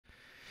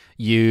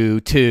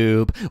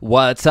YouTube,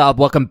 what's up?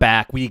 Welcome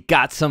back. We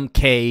got some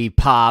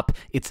K-pop.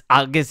 It's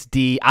Agust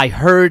D. I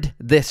heard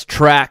this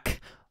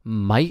track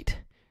might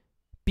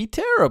be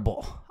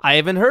terrible. I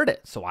haven't heard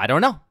it, so I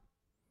don't know.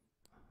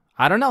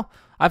 I've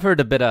heard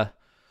a bit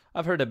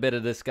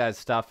of this guy's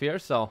stuff here,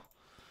 so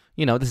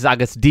you know, this is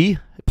Agust D.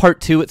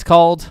 Part 2 it's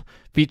called,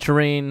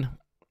 featuring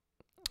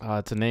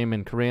it's a name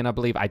in Korean, I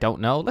believe. I don't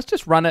know. Let's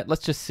just run it.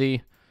 Let's just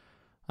see.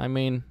 I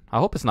mean, I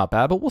hope it's not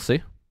bad, but we'll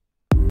see.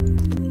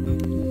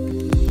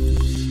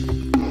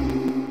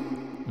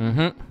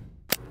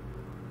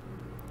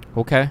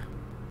 Okay.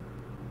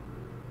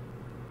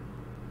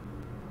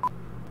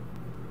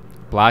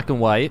 Black and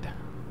white.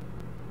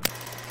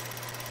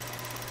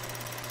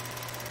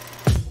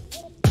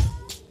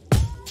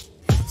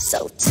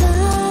 So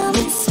time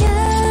is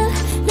here,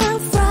 now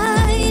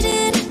right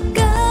it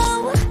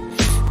go.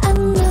 I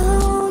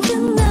know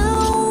you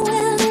know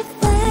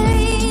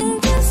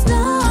anything there's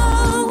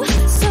no.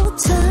 So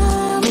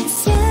time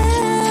is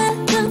here,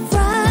 now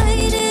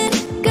right it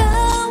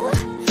go.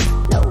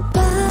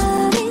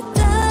 Nobody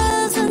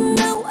doesn't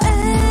know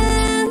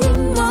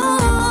anymore.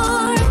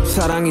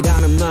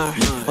 사랑이라는 말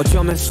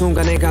어쩌면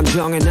순간의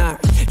감정의 날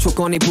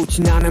조건이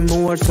붙진 않은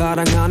무얼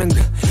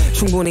사랑하는가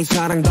충분히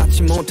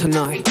사랑받지 못한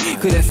나이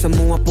그래서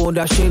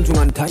무엇보다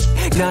신중한 타입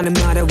나는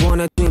말에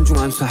원해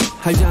진중한 사이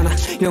알잖아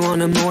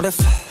영어는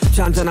못했어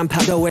잔잔한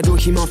파도에도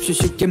힘없이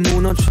쉽게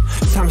무너져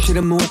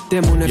상실은 무엇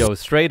때문에 Yo,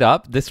 straight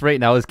up, this right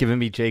now is giving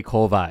me J.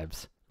 Cole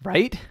vibes.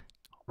 Right?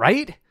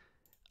 Right?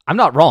 I'm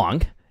not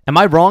wrong. Am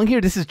I wrong here?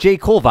 This is J.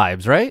 Cole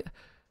vibes, right?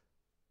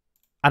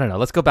 I don't know.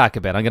 Let's go back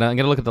a bit. I'm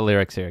gonna look at the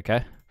lyrics here,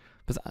 okay?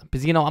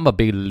 Because you know, I'm a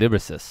big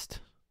lyricist.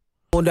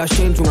 보다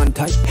신중한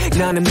타입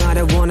나는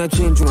말에 원해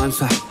진중한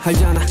사이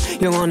알잖아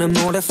영어는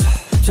못했어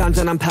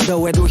잔잔한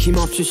파도에도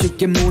힘없이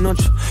쉽게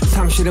무너져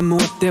상실은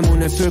무엇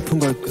때문에 슬픈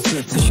걸까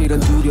사실은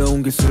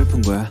두려운 게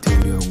슬픈 거야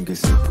두려운 게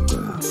슬픈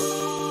거야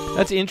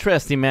That's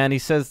interesting, man. He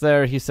says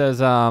there, he's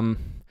saying,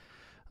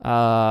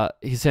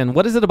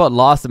 what is it about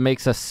loss that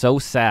makes us so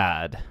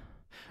sad?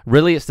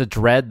 Really, it's the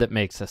dread that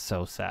makes us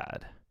so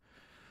sad.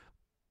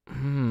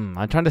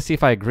 I'm trying to see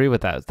if I agree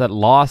with that. Is that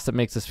loss that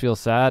makes us feel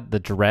sad? The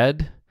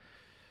dread?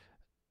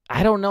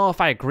 I don't know if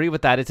I agree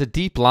with that. It's a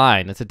deep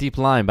line. It's a deep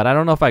line, but I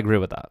don't know if I agree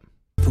with that.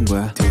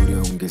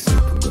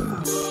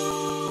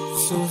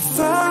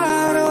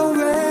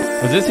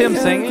 Was this him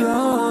singing?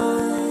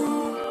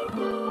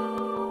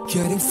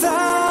 Getting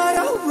far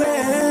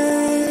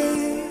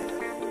away,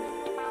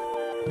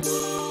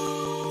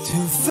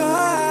 too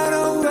far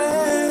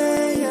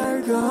away,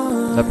 you're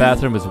gone. The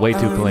bathroom is way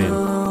too clean.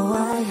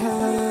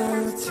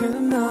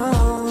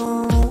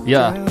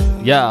 Yeah,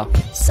 yeah.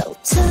 So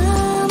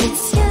time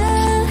is here,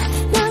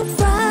 now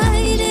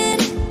right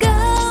it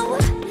go.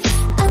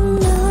 I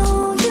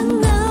know you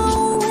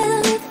know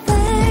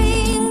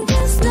anything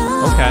there's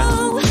no. Okay.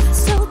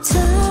 So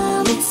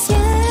time is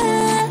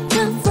here,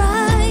 now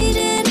right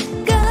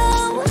it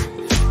go.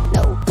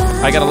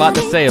 Nobody I got a lot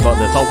to say about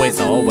this. I'll wait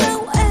though, I'll wait.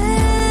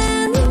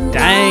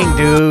 Dang,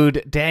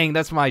 dude. Dang,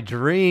 that's my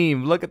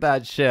dream. Look at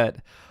that shit.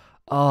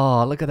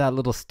 Oh, look at that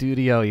little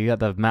studio. You got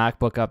the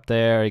MacBook up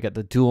there. You got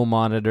the dual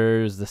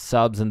monitors, the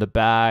subs in the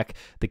back,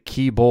 the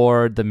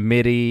keyboard, the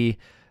MIDI.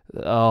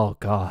 Oh,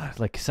 God.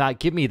 Like,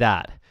 give me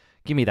that.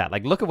 Give me that.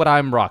 Like, look at what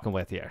I'm rocking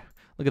with here.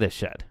 Look at this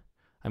shit.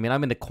 I mean,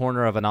 I'm in the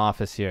corner of an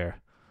office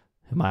here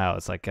in my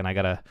house. Like, and I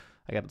got a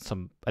 $2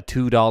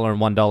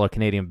 and $1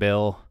 Canadian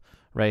bill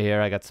right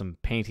here. I got some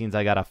paintings.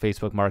 I got a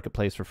Facebook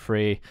Marketplace for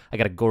free. I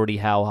got a Gordie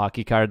Howe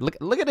hockey card.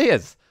 Look at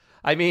his.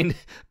 I mean,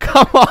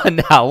 come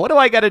on now. What do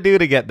I got to do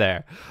to get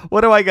there?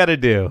 What do I got to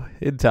do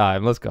in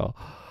time? Let's go.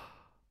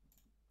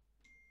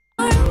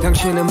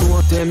 당신은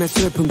무엇 때문에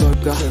슬픈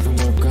걸까?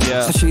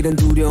 사실은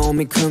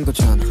두려움이 큰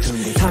거잖아.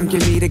 함께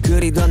미래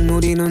그리던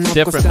우리는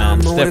없고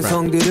쌓은 모든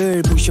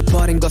성들을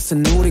부셔버린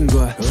것은 우린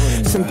걸.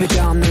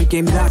 승패가 없는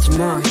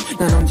게임이라지만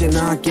난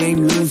언제나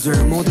게임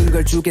loser. 모든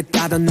걸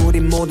주겠다던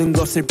우린 모든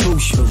것을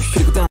push.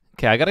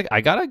 Okay,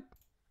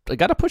 I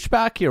gotta push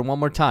back here one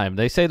more time.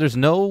 They say there's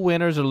no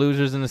winners or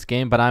losers in this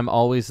game, but I'm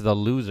always the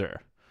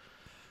loser.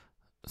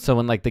 So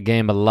in like the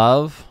game of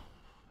love,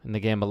 in the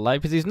game of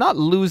life, because he's not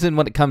losing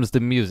when it comes to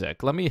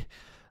music. Let me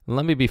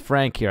be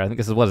frank here. I think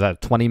this is, what is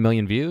that, 20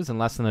 million views in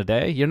less than a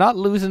day? You're not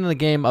losing in the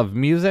game of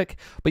music,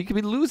 but you could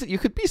be losing. You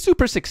could be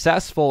super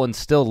successful and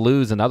still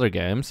lose in other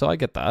games. So I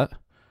get that.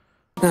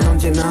 난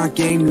언제나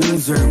게임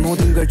loser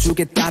모든 걸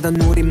주겠다던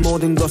우린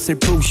모든 것을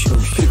push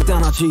그리고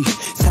떠나지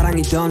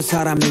사랑이던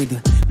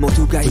사람이든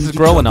모두가 This is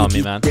growing on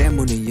me, man.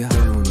 때문이야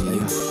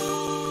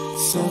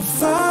So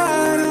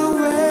far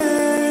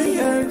away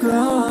you're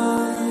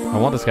gone I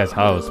want this guy's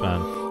house,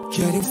 man.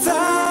 Getting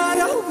far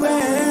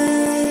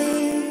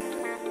away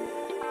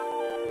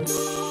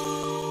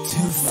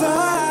Too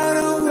far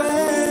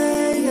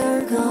away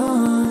you're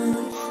gone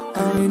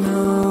I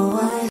know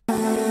I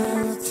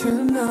have to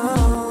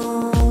know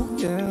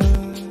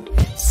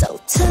So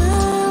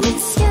time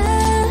is here,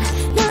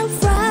 now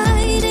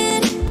right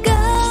it go.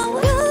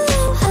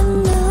 I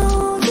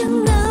know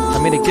you know. I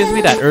mean, it gives me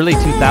me that early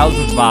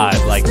 2000s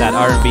vibe, like that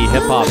R&B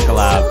hip hop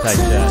collab type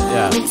shit.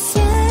 Yeah.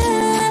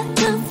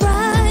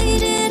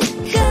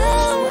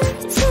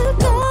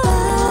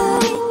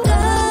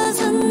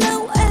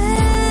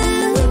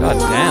 God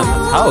damn,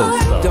 that's house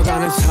though.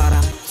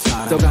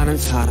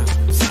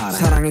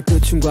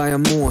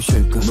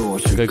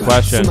 Good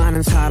question.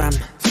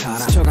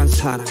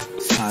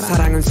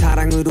 사랑은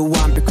사랑으로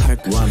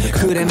완벽할까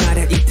그래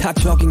말야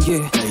이타적인 게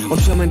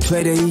어쩌면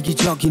되려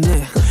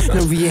이기적이네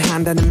널 위해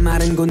한다는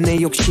말은 곧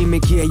내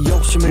욕심이기에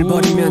욕심을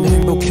버리면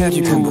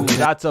행복해지고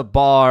That's a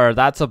bar.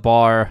 That's a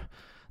bar.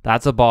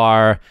 That's a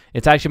bar.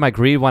 It's actually my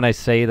greed when I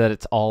say that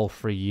it's all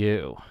for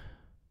you.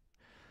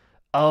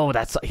 Oh,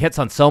 that hits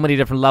on so many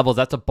different levels.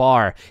 That's a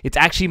bar. It's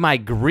actually my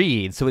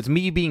greed. So it's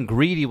me being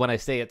greedy when I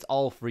say it's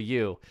all for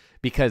you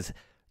because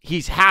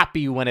he's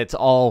happy when it's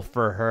all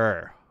for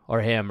her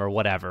or him or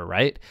whatever,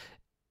 right?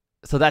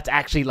 So that's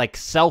actually like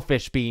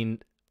selfish being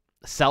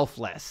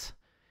selfless.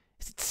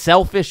 It's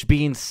selfish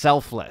being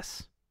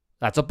selfless.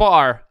 That's a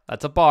bar.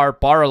 That's a bar.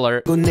 Bar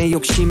alert. 내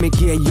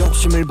욕심이기에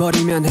욕심을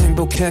버리면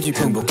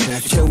행복해지고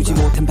채우지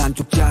못한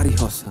반쪽짜리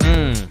허사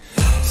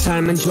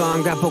삶은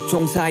저항과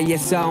복종 사이의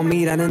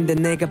싸움이라는데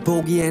내가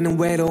보기에는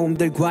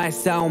외로움들과의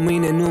싸움이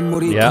내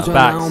눈물이 터져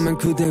나오면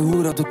그대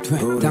울어도 돼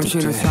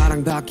당신은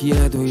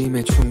사랑받기에도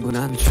이미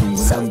충분한데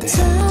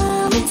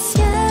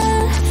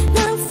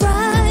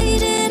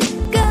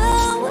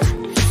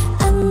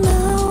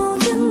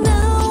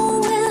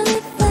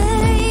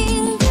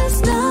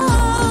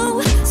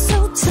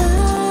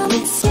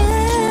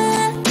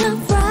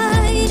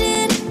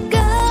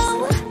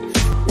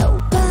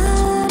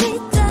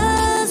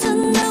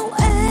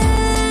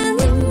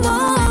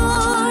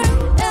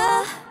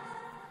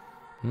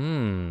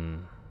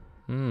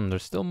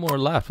There's still more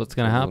left. What's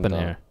gonna happen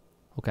here?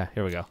 Okay,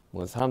 here we go.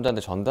 뭐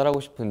사람들한테 전달하고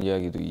싶은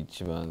이야기도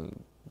있지만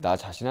나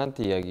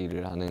자신한테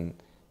이야기를 하는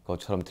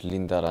것처럼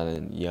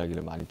들린다라는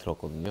이야기를 많이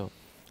들었거든요.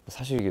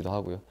 사실이기도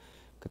하고요.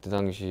 그때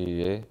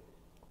당시에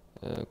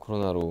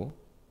코로나로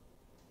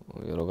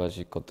여러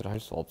가지 것들을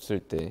할 수 없을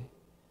때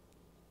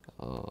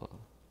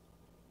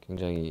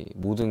굉장히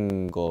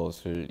모든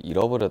것을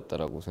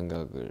잃어버렸다라고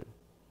생각을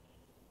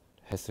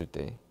했을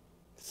때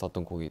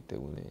썼던 곡이기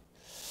때문에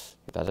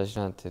나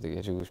자신한테 되게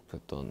해주고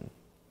싶었던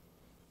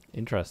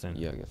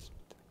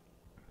이야기였습니다.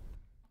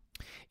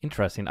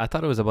 Interesting. I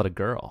thought it was about a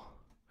girl.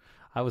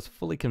 I was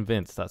fully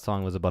convinced that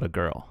song was about a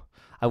girl.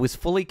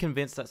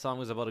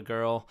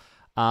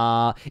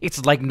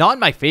 It's like not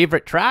my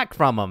favorite track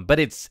from him, but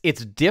it's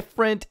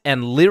different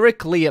and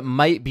lyrically it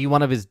might be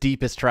one of his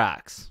deepest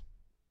tracks.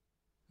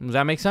 Does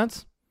that make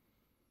sense?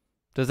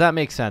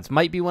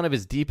 Might be one of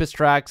his deepest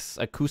tracks,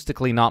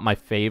 acoustically not my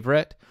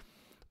favorite.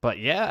 But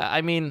yeah,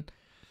 I mean,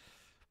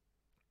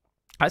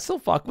 I still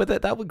fuck with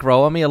it. That would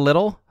grow on me a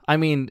little. I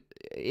mean,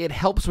 it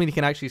helps when you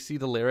can actually see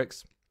the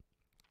lyrics.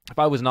 If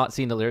I was not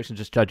seeing the lyrics and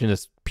just judging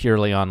this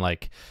purely on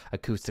like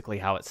acoustically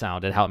how it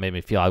sounded, how it made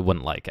me feel, I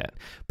wouldn't like it.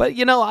 But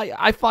you know,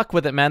 I fuck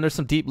with it, man. There's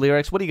some deep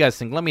lyrics. What do you guys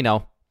think? Let me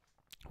know.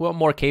 We want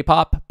more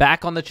K-pop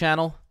back on the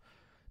channel?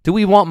 Do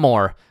we want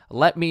more?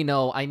 Let me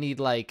know. I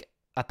need like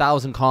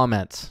 1,000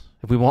 comments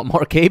if we want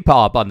more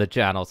K-pop on the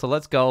channel. So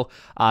let's go.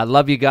 I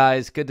love you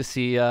guys. Good to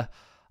see you.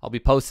 I'll be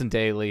posting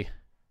daily.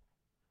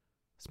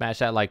 Smash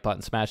that like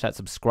button. Smash that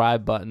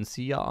subscribe button.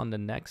 See ya on the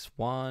next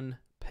one.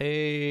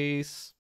 Peace.